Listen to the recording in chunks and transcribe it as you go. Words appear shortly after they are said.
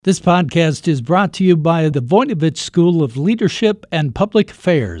This podcast is brought to you by the Voinovich School of Leadership and Public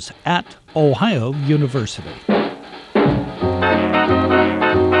Affairs at Ohio University.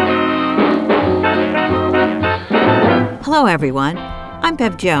 Hello, everyone. I'm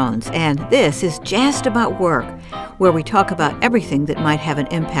Bev Jones, and this is Jazzed About Work, where we talk about everything that might have an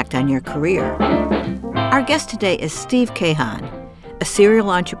impact on your career. Our guest today is Steve Kahan, a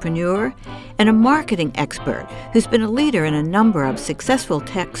serial entrepreneur and a marketing expert who's been a leader in a number of successful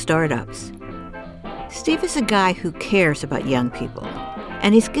tech startups. Steve is a guy who cares about young people,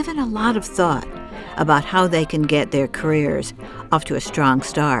 and he's given a lot of thought about how they can get their careers off to a strong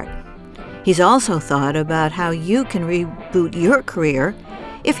start. He's also thought about how you can reboot your career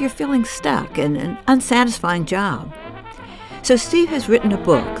if you're feeling stuck in an unsatisfying job. So Steve has written a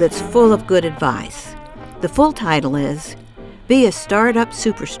book that's full of good advice. The full title is Be a Startup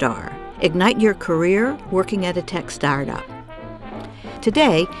Superstar: Ignite Your Career Working at a Tech Startup.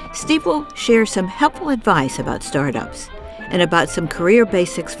 Today, Steve will share some helpful advice about startups and about some career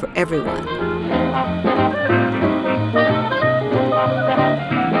basics for everyone.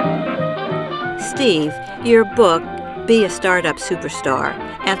 Steve, your book, Be a Startup Superstar,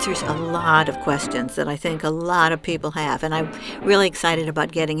 answers a lot of questions that I think a lot of people have, and I'm really excited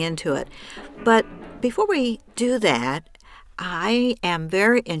about getting into it. But before we do that, I am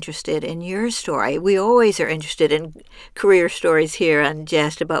very interested in your story. We always are interested in career stories here on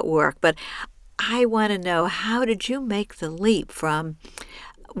Jazzed About Work, but I want to know, how did you make the leap from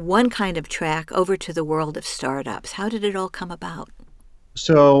one kind of track over to the world of startups? How did it all come about?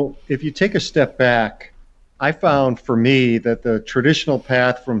 So if you take a step back, I found for me that the traditional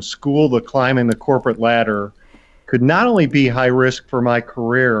path from school to climbing the corporate ladder could not only be high risk for my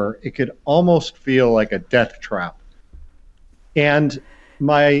career, it could almost feel like a death trap. And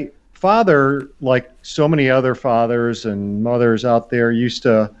my father, like so many other fathers and mothers out there, used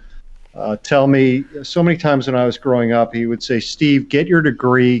to tell me so many times when I was growing up, he would say, Steve, get your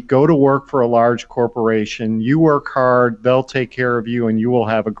degree, go to work for a large corporation, you work hard, they'll take care of you, and you will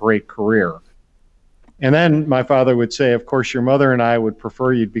have a great career. And then my father would say, of course, your mother and I would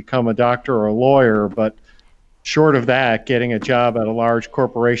prefer you'd become a doctor or a lawyer, but short of that, getting a job at a large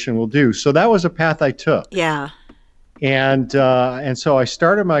corporation will do. So that was a path I took. Yeah. And so I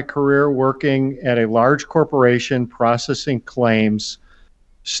started my career working at a large corporation, processing claims,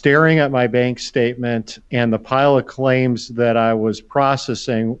 staring at my bank statement and the pile of claims that I was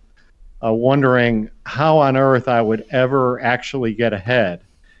processing, wondering how on earth I would ever actually get ahead.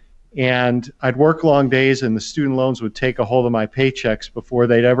 And I'd work long days, and the student loans would take a hold of my paychecks before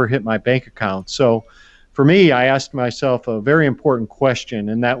they'd ever hit my bank account. So for me, I asked myself a very important question,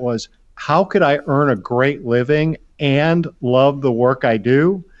 and that was, how could I earn a great living and love the work I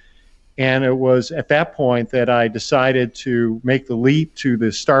do? And it was at that point that I decided to make the leap to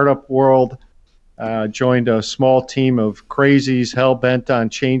the startup world, joined a small team of crazies hell-bent on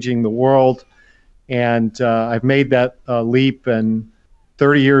changing the world. And I've made that leap, and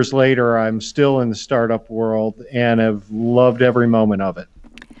 30 years later, I'm still in the startup world and have loved every moment of it.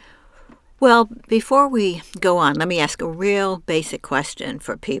 Well, before we go on, let me ask a real basic question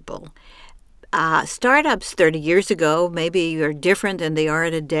for people. Startups 30 years ago maybe are different than they are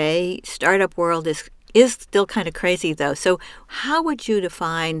today. Startup world is still kind of crazy, though. So how would you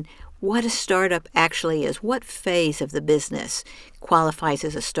define what a startup actually is? What phase of the business qualifies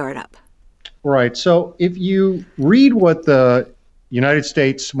as a startup? Right. So if you read what the United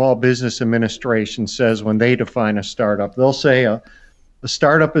States Small Business Administration says when they define a startup, they'll say a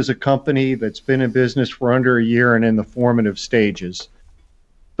startup is a company that's been in business for under a year and in the formative stages.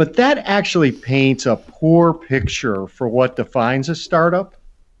 But that actually paints a poor picture for what defines a startup.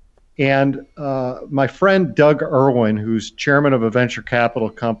 And my friend Doug Irwin, who's chairman of a venture capital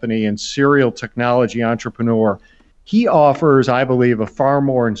company and serial technology entrepreneur, he offers, I believe, a far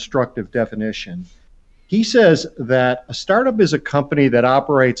more instructive definition. He says that a startup is a company that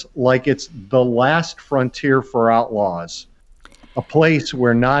operates like it's the last frontier for outlaws, a place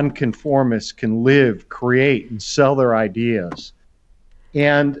where nonconformists can live, create, and sell their ideas.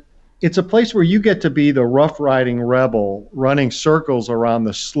 And it's a place where you get to be the rough-riding rebel running circles around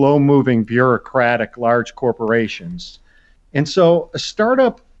the slow-moving bureaucratic large corporations. And so a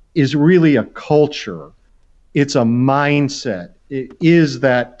startup is really a culture. It's a mindset. It is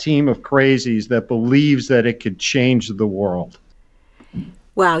that team of crazies that believes that it could change the world.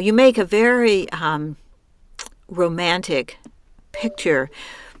 Wow, you make a very romantic picture,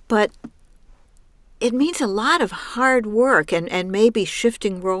 but it means a lot of hard work and maybe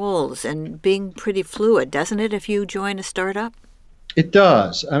shifting roles and being pretty fluid, doesn't it, if you join a startup? It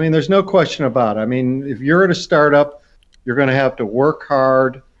does. I mean, there's no question about it. I mean, if you're at a startup, you're going to have to work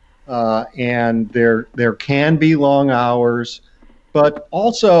hard. and there can be long hours, but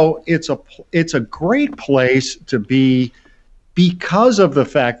also it's a great place to be because of the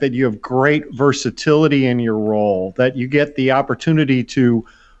fact that you have great versatility in your role, that you get the opportunity to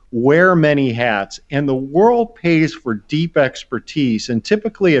wear many hats, and the world pays for deep expertise. And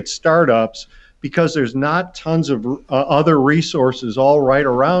typically at startups, because there's not tons of other resources all right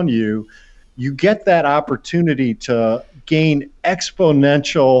around you, you get that opportunity to gain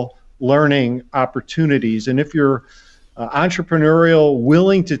exponential learning opportunities. And if you're entrepreneurial,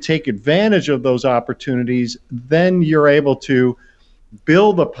 willing to take advantage of those opportunities, then you're able to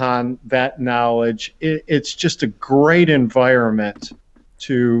build upon that knowledge. It's just a great environment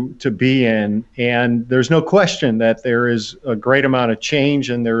to be in, and there's no question that there is a great amount of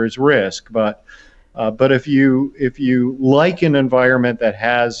change and there is risk. But if you like an environment that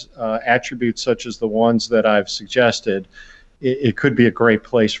has attributes such as the ones that I've suggested, it could be a great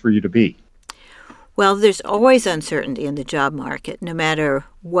place for you to be. Well, there's always uncertainty in the job market, no matter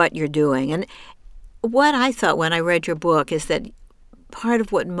what you're doing. And what I thought when I read your book is that part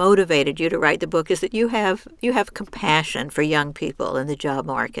of what motivated you to write the book is that you have compassion for young people in the job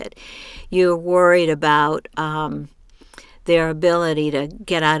market. You're worried about their ability to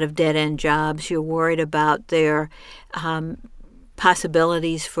get out of dead-end jobs. You're worried about their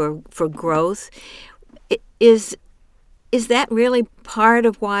possibilities for growth. Is that really part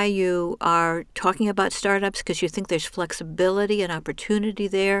of why you are talking about startups? Because you think there's flexibility and opportunity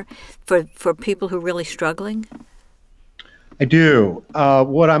there for people who are really struggling? I do.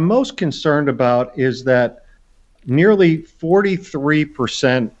 What I'm most concerned about is that nearly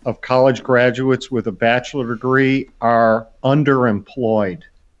 43% of college graduates with a bachelor degree are underemployed.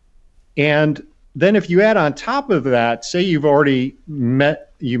 And then if you add on top of that, say you've already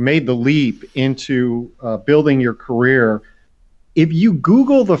you made the leap into building your career, if you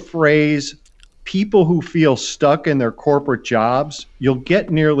Google the phrase people who feel stuck in their corporate jobs, you'll get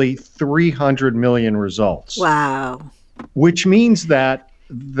nearly 300 million results. Wow. Which means that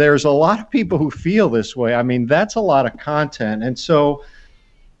there's a lot of people who feel this way. I mean, that's a lot of content. And so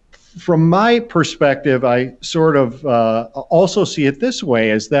from my perspective, I sort of also see it this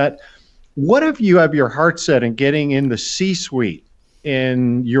way, is that what if you have your heart set in getting in the C-suite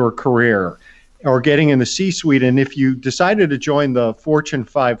in your career, or getting in the C-suite, and if you decided to join the Fortune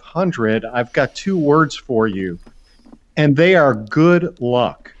 500, I've got two words for you, and they are good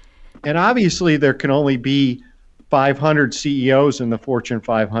luck. And obviously there can only be 500 CEOs in the Fortune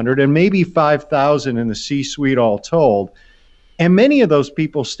 500 and maybe 5,000 in the C-suite all told. And many of those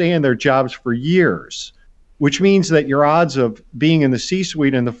people stay in their jobs for years, which means that your odds of being in the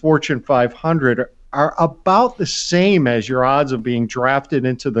C-suite in the Fortune 500 are about the same as your odds of being drafted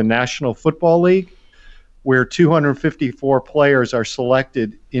into the National Football League, where 254 players are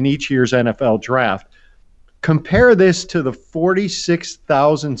selected in each year's NFL draft. Compare this to the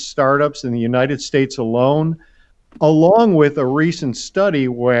 46,000 startups in the United States alone, along with a recent study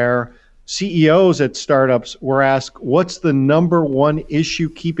where CEOs at startups were asked, what's the number one issue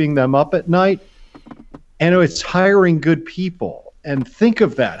keeping them up at night? And it's hiring good people. And think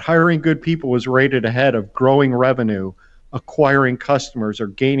of that. Hiring good people was rated ahead of growing revenue, acquiring customers, or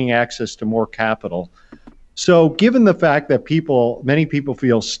gaining access to more capital. So given the fact that many people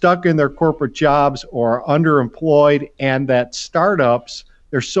feel stuck in their corporate jobs or underemployed, and that startups,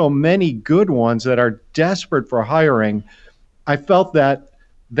 there's so many good ones that are desperate for hiring, I felt that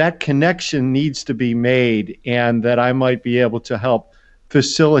that connection needs to be made, and that I might be able to help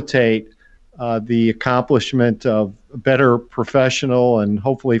facilitate the accomplishment of better professional and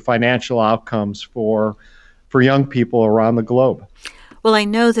hopefully financial outcomes for young people around the globe. Well, I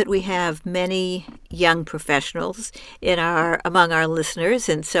know that we have many young professionals among our listeners,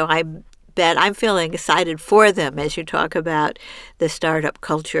 and so I bet I'm feeling excited for them as you talk about the startup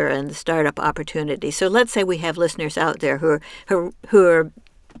culture and the startup opportunity. So let's say we have listeners out there who are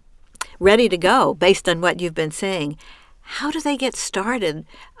ready to go based on what you've been saying. How do they get started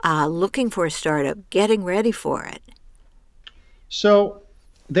looking for a startup, getting ready for it? So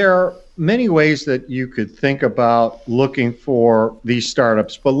there are many ways that you could think about looking for these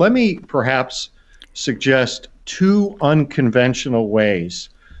startups, but let me perhaps suggest two unconventional ways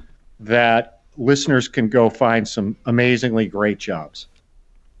that listeners can go find some amazingly great jobs.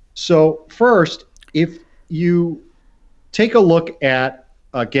 So first, if you take a look at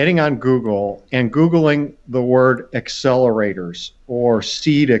getting on Google and Googling the word accelerators or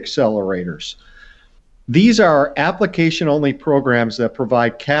seed accelerators. These are application-only programs that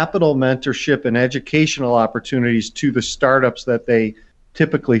provide capital, mentorship, and educational opportunities to the startups that they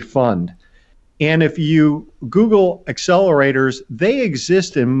typically fund. And if you Google accelerators, they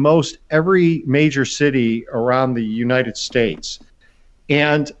exist in most every major city around the United States.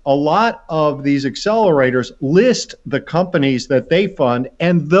 And a lot of these accelerators list the companies that they fund,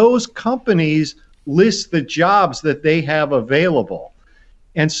 and those companies list the jobs that they have available.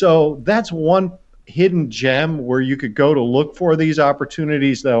 And so that's one hidden gem where you could go to look for these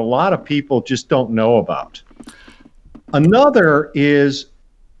opportunities that a lot of people just don't know about. Another is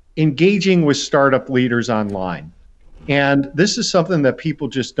engaging with startup leaders online. And this is something that people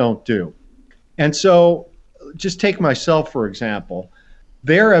just don't do. And so just take myself, for example.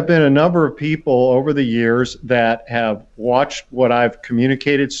 There have been a number of people over the years that have watched what I've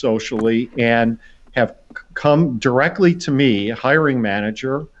communicated socially and have come directly to me, a hiring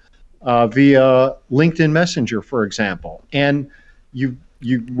manager, via LinkedIn Messenger, for example. And you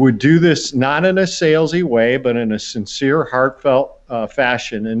would do this not in a salesy way, but in a sincere, heartfelt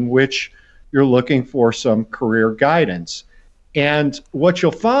fashion in which you're looking for some career guidance. And what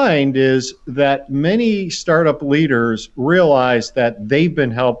you'll find is that many startup leaders realize that they've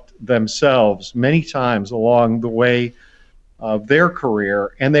been helped themselves many times along the way of their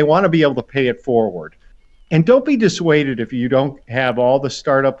career, and they want to be able to pay it forward. And don't be dissuaded if you don't have all the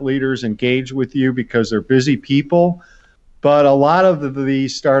startup leaders engage with you because they're busy people, but a lot of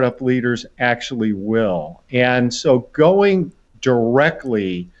these startup leaders actually will. And so going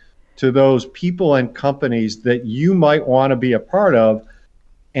directly to those people and companies that you might want to be a part of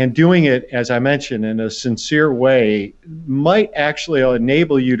and doing it, as I mentioned, in a sincere way might actually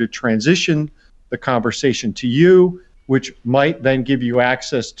enable you to transition the conversation to you, which might then give you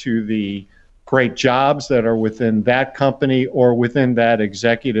access to the great jobs that are within that company or within that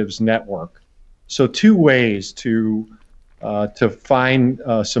executive's network. So two ways to find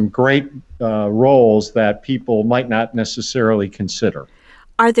some great roles that people might not necessarily consider.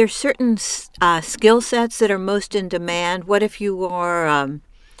 Are there certain skill sets that are most in demand? What if you are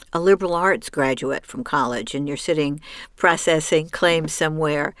a liberal arts graduate from college and you're sitting processing claims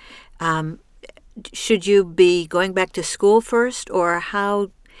somewhere? Should you be going back to school first, or how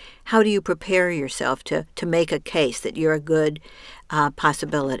do you prepare yourself to make a case that you're a good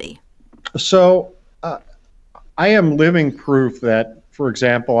possibility? So I am living proof that, for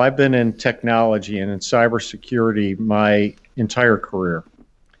example, I've been in technology and in cybersecurity my entire career.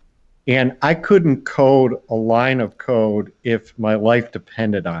 And I couldn't code a line of code if my life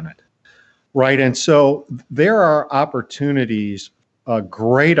depended on it, right? And so there are opportunities,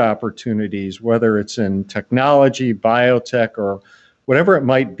 great opportunities, whether it's in technology, biotech, or whatever it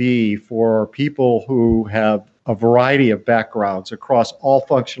might be, for people who have a variety of backgrounds across all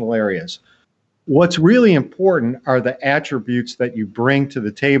functional areas. What's really important are the attributes that you bring to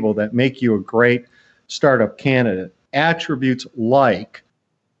the table that make you a great startup candidate. Attributes like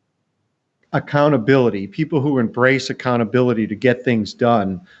accountability, people who embrace accountability to get things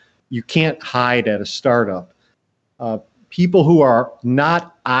done. You can't hide at a startup. People who are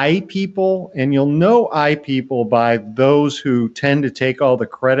not I people, and you'll know I people by those who tend to take all the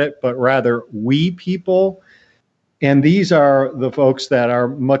credit, but rather we people. And these are the folks that are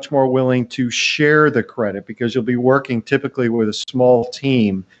much more willing to share the credit, because you'll be working typically with a small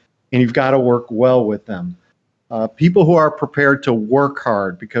team and you've got to work well with them. People who are prepared to work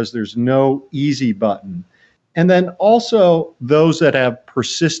hard, because there's no easy button. And then also those that have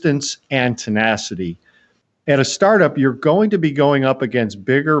persistence and tenacity. At a startup, you're going to be going up against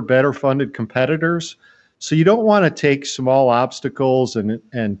bigger, better funded competitors. So you don't want to take small obstacles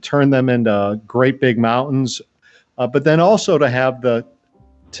and turn them into great big mountains, but then also to have the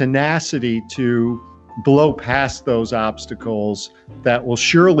tenacity to blow past those obstacles that will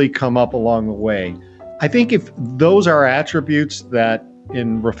surely come up along the way. I think if those are attributes that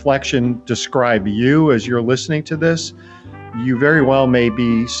in reflection describe you as you're listening to this, you very well may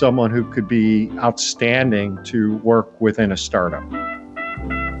be someone who could be outstanding to work within a startup.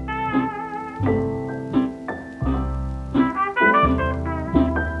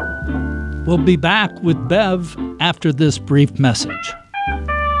 We'll be back with Bev after this brief message.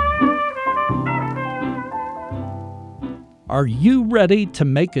 Are you ready to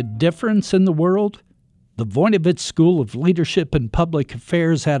make a difference in the world? The Voinovich School of Leadership and Public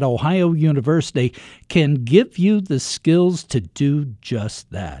Affairs at Ohio University can give you the skills to do just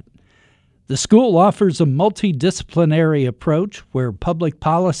that. The school offers a multidisciplinary approach where public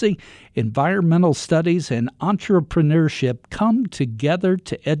policy, environmental studies, and entrepreneurship come together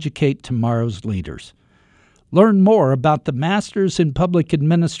to educate tomorrow's leaders. Learn more about the Masters in Public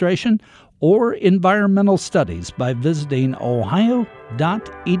Administration or Environmental Studies by visiting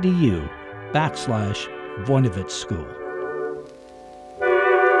ohio.edu/Voinovich School.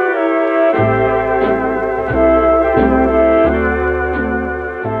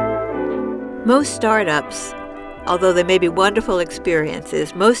 Most startups, although they may be wonderful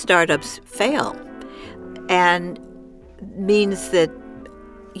experiences, most startups fail, and means that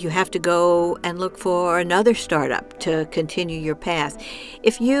you have to go and look for another startup to continue your path.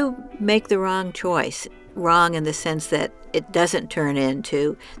 If you make the wrong choice, wrong in the sense that it doesn't turn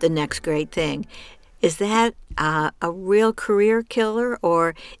into the next great thing, is that a real career killer,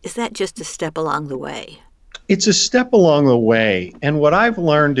 or is that just a step along the way? It's a step along the way. And what I've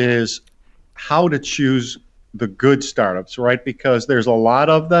learned is how to choose the good startups, right? Because there's a lot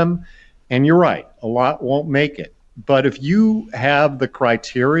of them, and you're right, a lot won't make it. But if you have the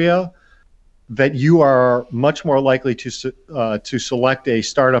criteria that you are much more likely to select a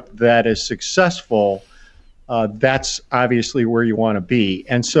startup that is successful, that's obviously where you want to be.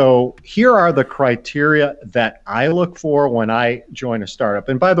 And so here are the criteria that I look for when I join a startup.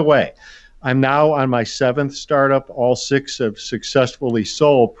 And by the way, I'm now on my 7th startup. All 6 have successfully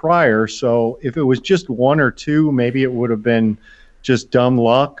sold prior. So if it was just 1 or 2, maybe it would have been just dumb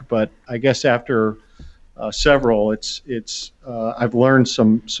luck. But I guess after several, I've learned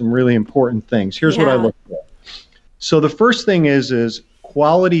some really important things. Here's what I look for. So the first thing is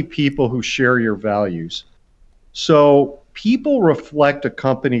quality people who share your values. So people reflect a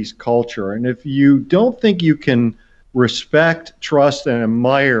company's culture. And if you don't think you can respect, trust, and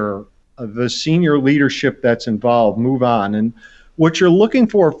admire the senior leadership that's involved, move on. And what you're looking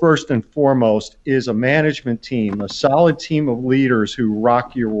for first and foremost is a management team, a solid team of leaders who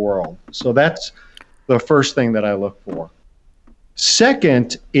rock your world. So that's the first thing that I look for.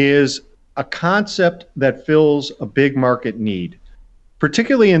 Second is a concept that fills a big market need.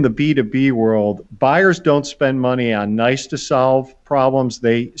 Particularly in the B2B world, buyers don't spend money on nice to solve problems,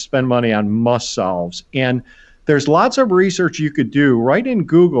 they spend money on must solves. And there's lots of research you could do right in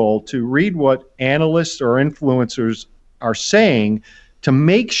Google to read what analysts or influencers are saying to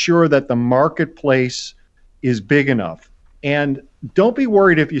make sure that the marketplace is big enough. And don't be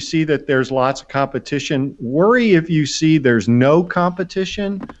worried if you see that there's lots of competition. Worry if you see there's no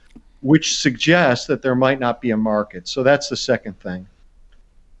competition, which suggests that there might not be a market. So that's the second thing.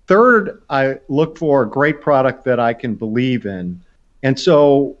 Third, I look for a great product that I can believe in. And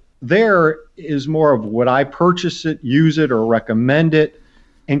so there is more of would I purchase it, use it, or recommend it?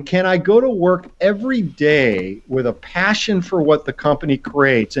 And can I go to work every day with a passion for what the company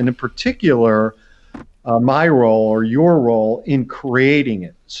creates, and in particular, my role or your role in creating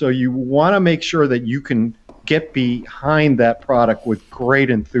it? So you want to make sure that you can get behind that product with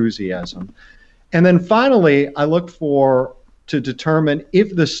great enthusiasm. And then finally, I look to determine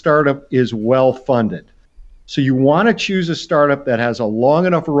if the startup is well funded. So you want to choose a startup that has a long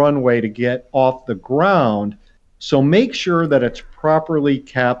enough runway to get off the ground. So make sure that it's properly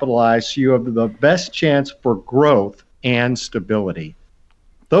capitalized so you have the best chance for growth and stability.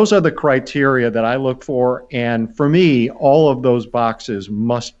 Those are the criteria that I look for. And for me, all of those boxes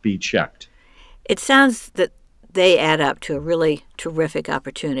must be checked. It sounds that they add up to a really terrific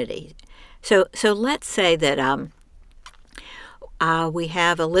opportunity. So let's say that we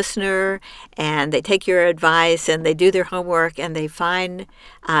have a listener and they take your advice and they do their homework and they find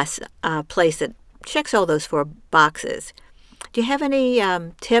a place that checks all those 4 boxes. Do you have any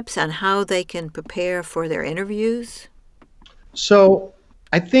tips on how they can prepare for their interviews? So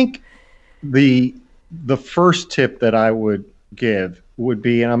I think the first tip that I would give would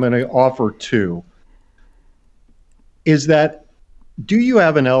be, and I'm going to offer 2, is that do you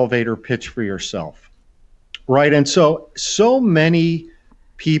have an elevator pitch for yourself? Right. And so many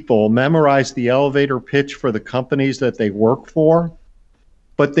people memorize the elevator pitch for the companies that they work for,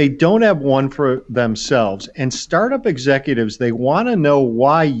 but they don't have one for themselves. And startup executives, they want to know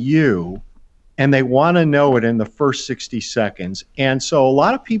why you, and they want to know it in the first 60 seconds. And so a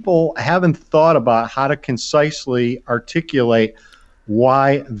lot of people haven't thought about how to concisely articulate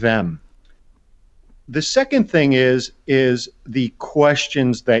why them. The second thing is the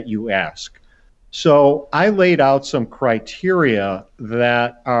questions that you ask. So I laid out some criteria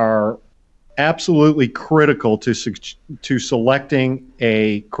that are absolutely critical to selecting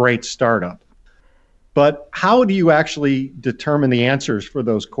a great startup. But how do you actually determine the answers for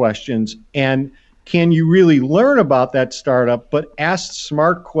those questions? And can you really learn about that startup, but ask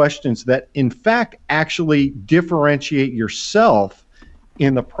smart questions that in fact actually differentiate yourself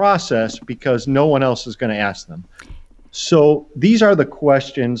in the process because no one else is going to ask them? So these are the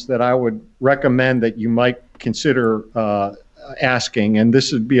questions that I would recommend that you might consider asking, and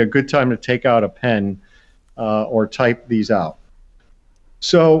this would be a good time to take out a pen or type these out.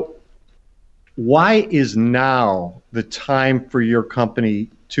 So why is now the time for your company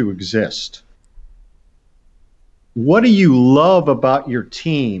to exist? What do you love about your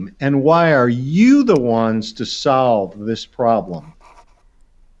team, and why are you the ones to solve this problem?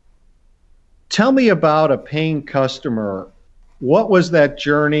 Tell me about a paying customer. What was that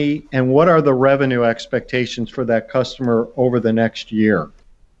journey, and what are the revenue expectations for that customer over the next year?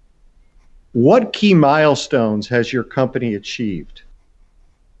 What key milestones has your company achieved?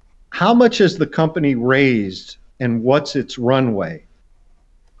 How much has the company raised, and what's its runway?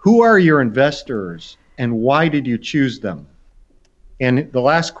 Who are your investors, and why did you choose them? And the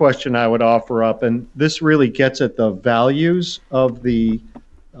last question I would offer up, and this really gets at the values of the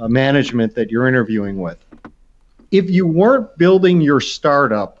management that you're interviewing with. If you weren't building your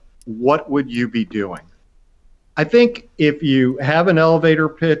startup, what would you be doing? I think if you have an elevator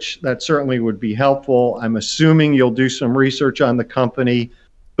pitch, that certainly would be helpful. I'm assuming you'll do some research on the company.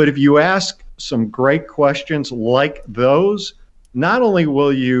 But if you ask some great questions like those, not only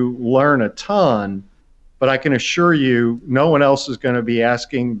will you learn a ton, but I can assure you no one else is going to be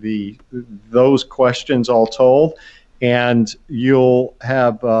asking those questions all told, and you'll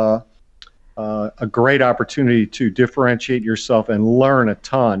have a great opportunity to differentiate yourself and learn a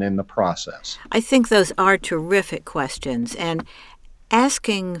ton in the process. I think those are terrific questions, and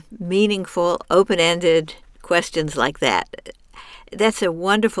asking meaningful, open-ended questions like that's a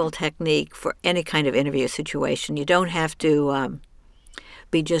wonderful technique for any kind of interview situation. You don't have to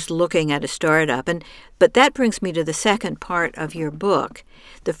be just looking at a startup. But that brings me to the second part of your book.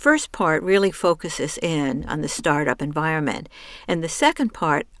 The first part really focuses in on the startup environment. And the second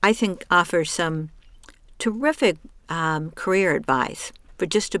part, I think, offers some terrific career advice for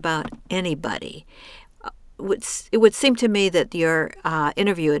just about anybody. It would seem to me that your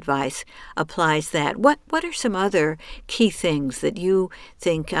interview advice applies that. What are some other key things that you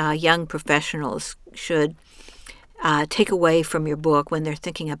think young professionals should take away from your book when they're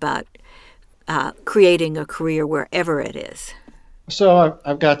thinking about creating a career wherever it is? So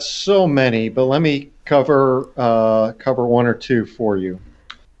I've got so many, but let me cover one or two for you.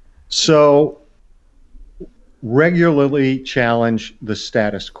 So regularly challenge the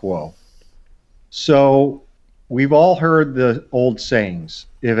status quo. So we've all heard the old sayings,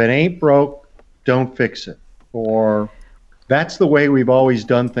 if it ain't broke, don't fix it. Or that's the way we've always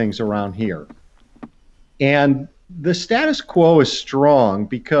done things around here. And the status quo is strong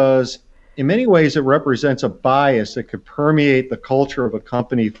because in many ways it represents a bias that could permeate the culture of a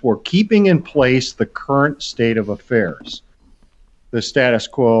company for keeping in place the current state of affairs. The status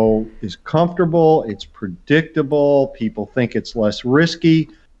quo is comfortable, it's predictable, people think it's less risky,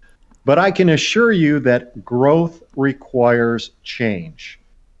 but I can assure you that growth requires change.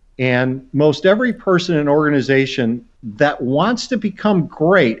 And most every person in an organization that wants to become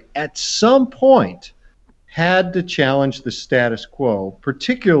great at some point had to challenge the status quo,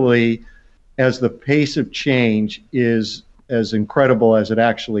 particularly as the pace of change is as incredible as it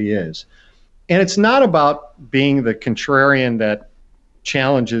actually is. And it's not about being the contrarian that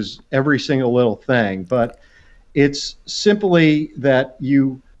challenges every single little thing, but it's simply that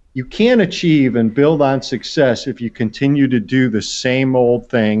you can achieve and build on success if you continue to do the same old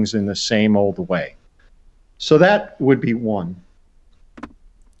things in the same old way. So that would be one.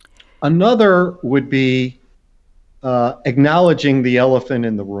 Another would be acknowledging the elephant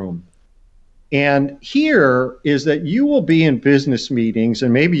in the room. And here is that you will be in business meetings,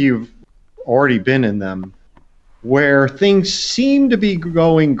 and maybe you've already been in them, where things seem to be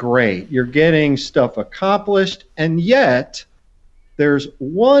going great. You're getting stuff accomplished, and yet there's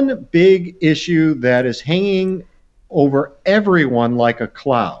one big issue that is hanging over everyone like a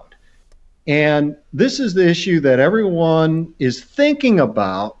cloud. And this is the issue that everyone is thinking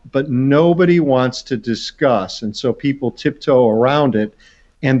about, but nobody wants to discuss. And so people tiptoe around it.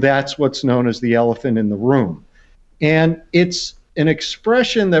 And that's what's known as the elephant in the room. And it's an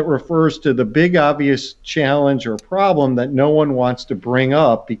expression that refers to the big obvious challenge or problem that no one wants to bring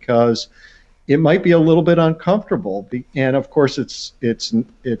up because it might be a little bit uncomfortable. And of course,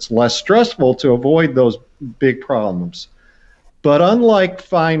 it's less stressful to avoid those big problems. But unlike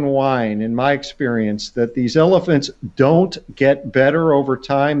fine wine, in my experience, that these elephants don't get better over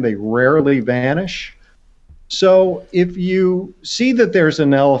time, they rarely vanish. So if you see that there's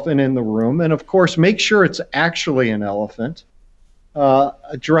an elephant in the room, and of course, make sure it's actually an elephant,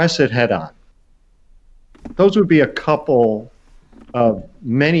 address it head on. Those would be a couple of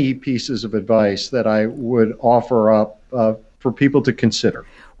many pieces of advice that I would offer up for people to consider.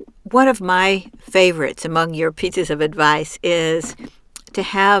 One of my favorites among your pieces of advice is to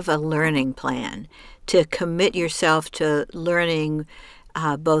have a learning plan, to commit yourself to learning,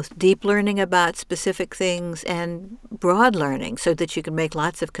 both deep learning about specific things and broad learning so that you can make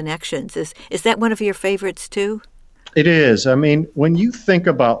lots of connections. Is that one of your favorites too? It is. I mean, when you think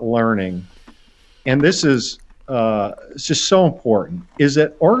about learning, and this is it's just so important, is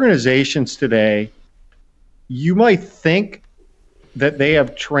that organizations today, you might think that they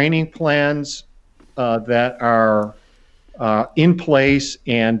have training plans that are in place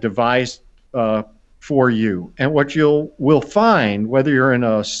and devised for you. And what will find, whether you're in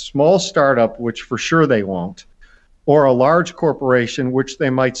a small startup, which for sure they won't, or a large corporation, which they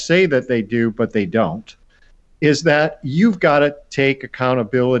might say that they do, but they don't, is that you've got to take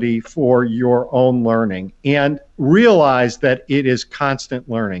accountability for your own learning and realize that it is constant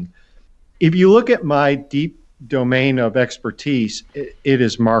learning. If you look at my deep domain of expertise, it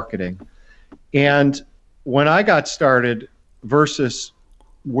is marketing. And when I got started versus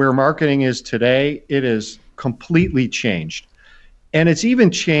where marketing is today, it is completely changed. And it's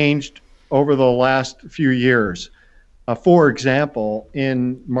even changed over the last few years. For example,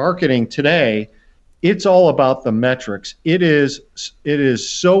 in marketing today, it's all about the metrics. It is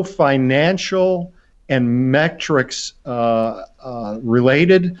so financial and metrics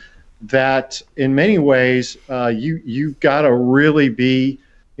related that in many ways you've got to really be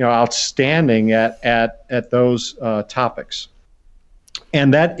outstanding at those topics.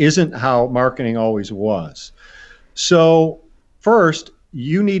 And that isn't how marketing always was. So first,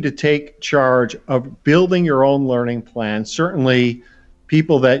 you need to take charge of building your own learning plan. Certainly,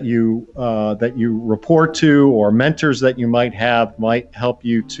 people that you report to or mentors that you might have might help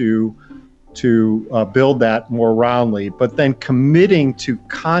you to build that more roundly. But then committing to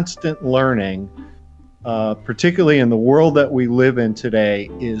constant learning, particularly in the world that we live in today,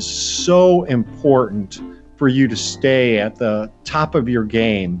 is so important for you to stay at the top of your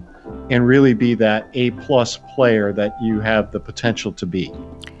game and really be that A-plus player that you have the potential to be.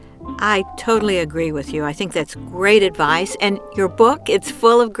 I totally agree with you. I think that's great advice. And your book, it's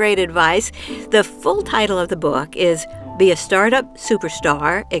full of great advice. The full title of the book is Be a Startup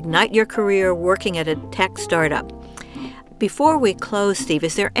Superstar, Ignite Your Career Working at a Tech Startup. Before we close, Steve,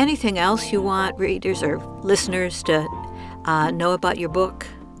 is there anything else you want readers or listeners to know about your book?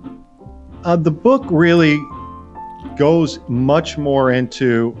 The book really goes much more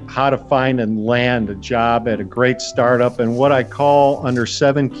into how to find and land a job at a great startup and what I call under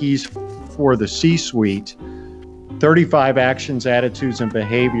 7 keys for the C-suite, 35 actions, attitudes, and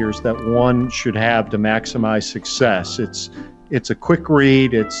behaviors that one should have to maximize success. It's a quick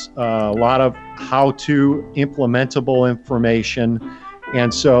read. It's a lot of how-to implementable information.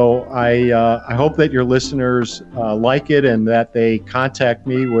 And so I hope that your listeners like it and that they contact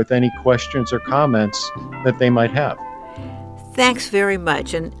me with any questions or comments that they might have. Thanks very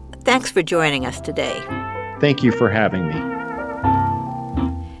much, and thanks for joining us today. Thank you for having me.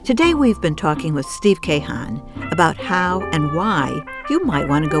 Today we've been talking with Steve Kahan about how and why you might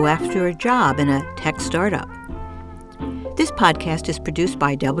want to go after a job in a tech startup. This podcast is produced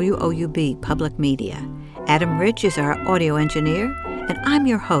by WOUB Public Media. Adam Rich is our audio engineer, and I'm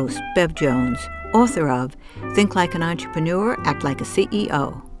your host, Bev Jones, author of Think Like an Entrepreneur, Act Like a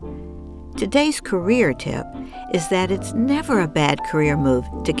CEO. Today's career tip is that it's never a bad career move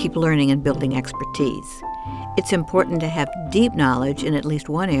to keep learning and building expertise. It's important to have deep knowledge in at least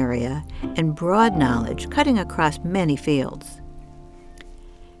one area and broad knowledge cutting across many fields.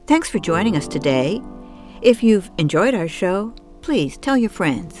 Thanks for joining us today. If you've enjoyed our show, please tell your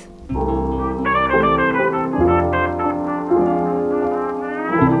friends.